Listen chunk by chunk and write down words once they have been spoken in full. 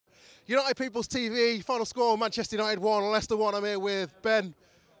United People's TV, final score, Manchester United 1, Leicester 1. I'm here with Ben.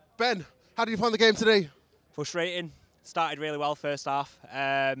 Ben, how did you find the game today? Frustrating. Started really well first half.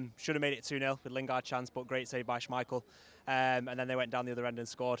 Should have made it 2-0 with Lingard chance, but great save by Schmeichel. And then they went down the other end and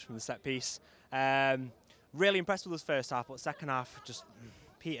scored from the set piece. Really impressed with us first half, but second half just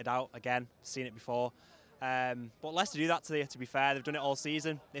petered out again. Seen it before. But Leicester do that to be fair. They've done it all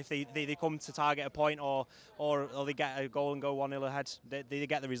season. If they come to target a point or they get a goal and go 1-0 ahead, they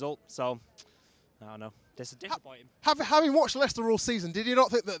get the result. So, I don't know. Disappointing. Having watched Leicester all season, did you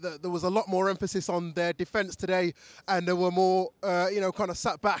not think that there was a lot more emphasis on their defence today, and there were more, kind of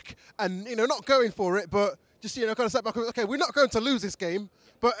sat back and not going for it, but just kind of sat back. Okay, we're not going to lose this game,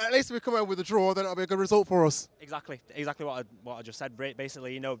 but at least if we come out with a draw, then it'll be a good result for us. Exactly what I just said.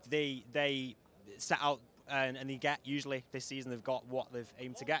 Basically, they set out. And they get, usually this season they've got what they've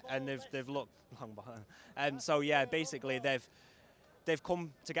aimed to get, and they've looked long behind. So yeah, basically they've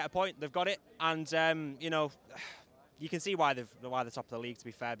come to get a point, they've got it, and you can see why they're top of the league, to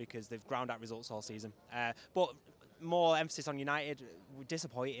be fair, because they've ground out results all season. But more emphasis on United.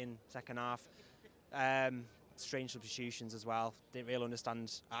 Disappointing second half. Strange substitutions as well. Didn't really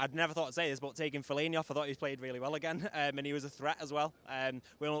understand. I'd never thought I'd say this, but taking Fellaini off, I thought he played really well again, and he was a threat as well.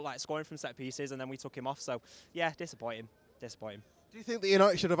 We all looked like scoring from set pieces, and then we took him off. So, yeah, disappointing. Do you think that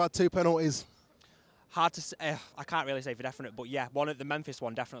United should have had 2 penalties? Hard to say. I can't really say for definite, but yeah, the Memphis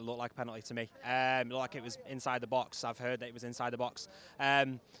one definitely looked like a penalty to me. It looked like it was inside the box. I've heard that it was inside the box,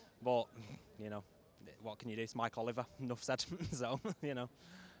 but what can you do? It's Mike Oliver. Enough said. So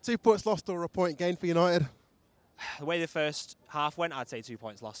 2 points lost or a point gained for United? The way the first half went, I'd say 2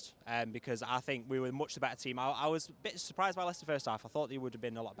 points lost, because I think we were much the better team. I was a bit surprised by Leicester first half. I thought they would have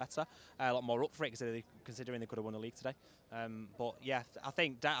been a lot better, a lot more up for it, considering they could have won the league today. But yeah, I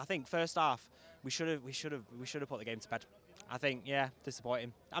think first half we should have put the game to bed. I think, yeah,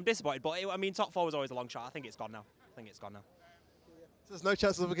 disappointing. I'm disappointed, but top 4 was always a long shot. I think it's gone now. So there's no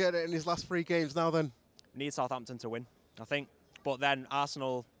chance of getting it in his last 3 games now. Then we need Southampton to win, I think. But then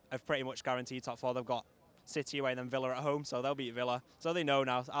Arsenal have pretty much guaranteed top 4. They've got City away and then Villa at home, so they'll beat Villa. So they know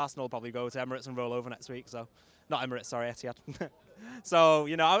now. Arsenal will probably go to Emirates and roll over next week. So, not Emirates, sorry, Etihad. So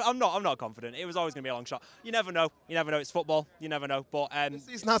I'm not confident. It was always going to be a long shot. You never know. It's football. You never know. But this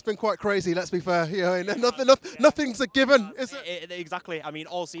season has been quite crazy. Let's be fair. Nothing's a given, is it? Exactly.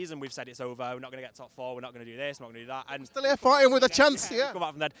 All season we've said it's over. We're not going to get top 4. We're not going to do this. We're not going to do that. And still here fighting with a chance. Yeah. Come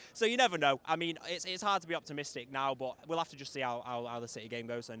out from there. So you never know. It's hard to be optimistic now, but we'll have to just see how the City game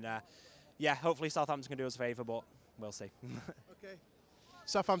goes. And yeah, hopefully Southampton can do us a favour, but we'll see. Okay.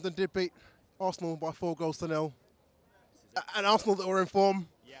 Southampton did beat Arsenal by 4-0. And Arsenal that were in form.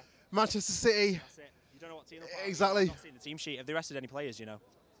 Yeah. Manchester City. That's it. You don't know what team they'll play. Exactly. I've not seen the team sheet. Have they rested any players, Sure.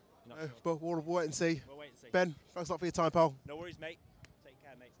 But we'll wait and see. We'll wait and see. Ben, thanks a lot for your time, pal. No worries, mate. Take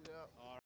care, mate. Yeah.